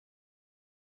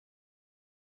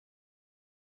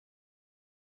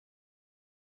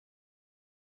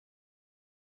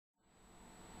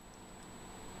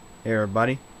Hey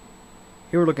everybody,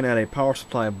 here we're looking at a power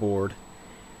supply board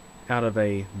out of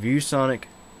a ViewSonic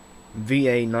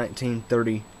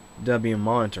VA1930WM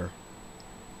monitor,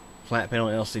 flat panel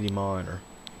LCD monitor,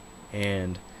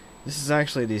 and this is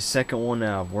actually the second one that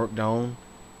I've worked on.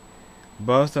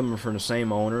 Both of them are from the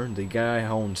same owner. The guy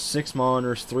owns 6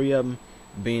 monitors, 3 of them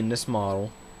being this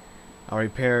model. I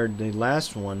repaired the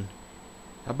last one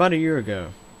about a year ago,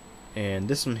 and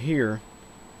this one here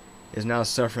is now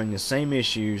suffering the same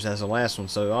issues as the last one.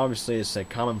 So obviously it's a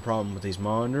common problem with these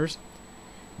monitors.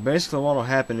 Basically what will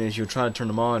happen is you'll try to turn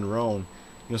the monitor on,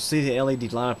 you'll see the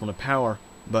LED light up on the power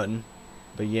button,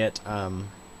 but yet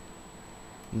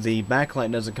the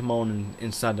backlight doesn't come on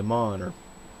inside the monitor.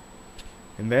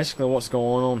 And basically what's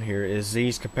going on here is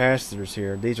these capacitors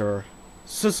here, these are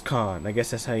Suscon, I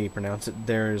guess that's how you pronounce it.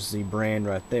 There's the brand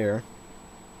right there,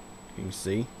 you can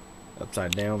see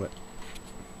upside down, but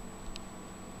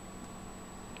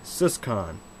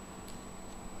Suscon,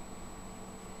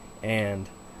 and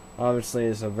obviously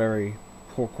it's a very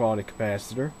poor quality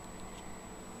capacitor,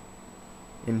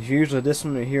 and usually this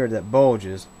one here that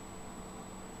bulges,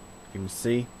 you can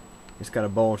see it's got a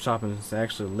bulge top and it's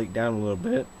actually leaked down a little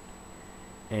bit.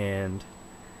 And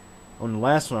on the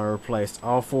last one I replaced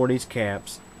all 4 of these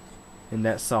caps, and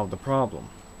that solved the problem.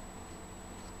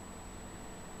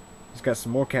 It's got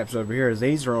some more caps over here.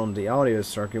 These are on the audio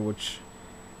circuit, which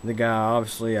the guy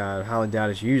obviously I highly doubt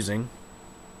is using.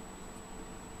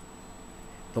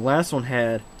 The last one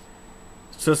had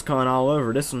Suscon all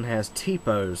over. This one has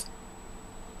TPOs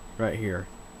right here,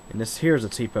 and this here's a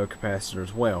TPO capacitor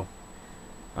as well.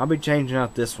 I'll be changing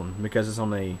out this one because it's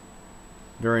on a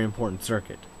very important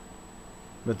circuit,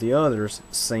 but the others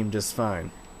seem just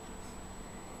fine.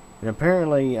 And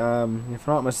apparently, if I'm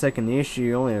not mistaken, the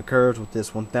issue only occurs with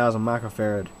this 1000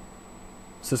 microfarad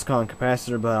Suscon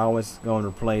capacitor, but I always go and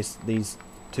replace these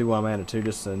 2 I'm added to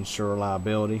just to ensure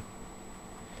reliability.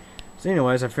 So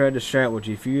anyways, I figured to share it with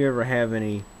you. If you ever have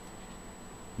any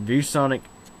ViewSonic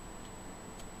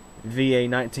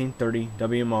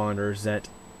VA1930WM monitors that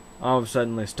all of a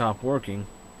sudden they stop working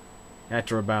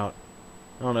after about,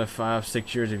 I don't know,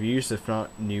 5-6 years of use, if not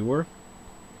newer,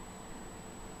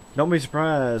 don't be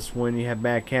surprised when you have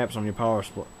bad caps on your power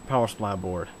supply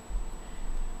board.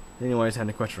 Anyways, have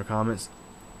any questions or comments,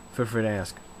 feel free to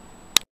ask.